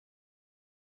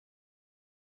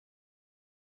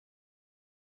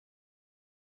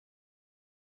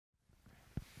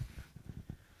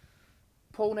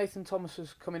Paul Nathan Thomas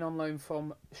was coming on loan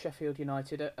from Sheffield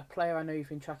United, a player I know you've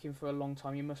been tracking for a long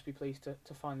time. You must be pleased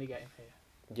to finally get him here.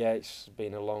 Yeah, it's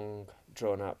been a long,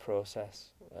 drawn-out process.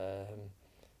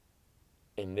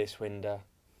 In this window,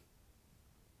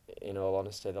 in all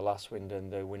honesty, the last window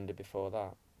and the window before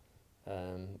that.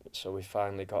 So we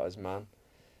finally got his man.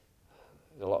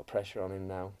 There's a lot of pressure on him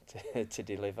now to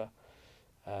deliver.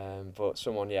 But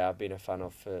someone, yeah, I've been a fan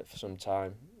of for some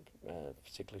time,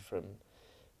 particularly from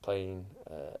playing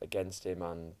against him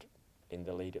and in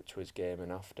the lead up to his game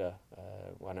and after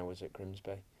when I was at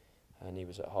Grimsby and he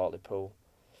was at Hartlepool.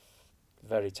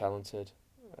 Very talented.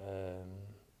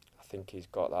 I think he's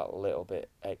got that little bit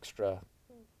extra,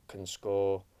 can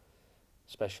score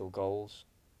special goals.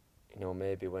 You know,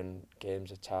 maybe when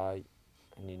games are tight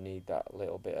and you need that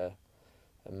little bit of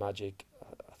magic.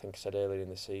 I think I said earlier in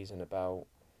the season about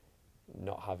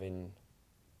not having,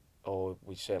 or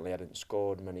we certainly hadn't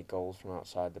scored many goals from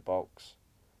outside the box.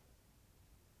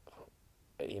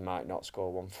 He might not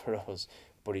score one for us,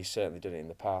 but he's certainly done it in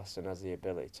the past and has the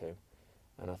ability to.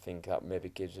 And I think that maybe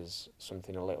gives us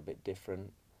something a little bit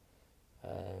different.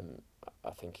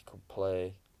 I think he could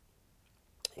play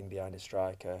in behind a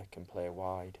striker, can play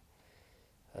wide,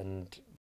 and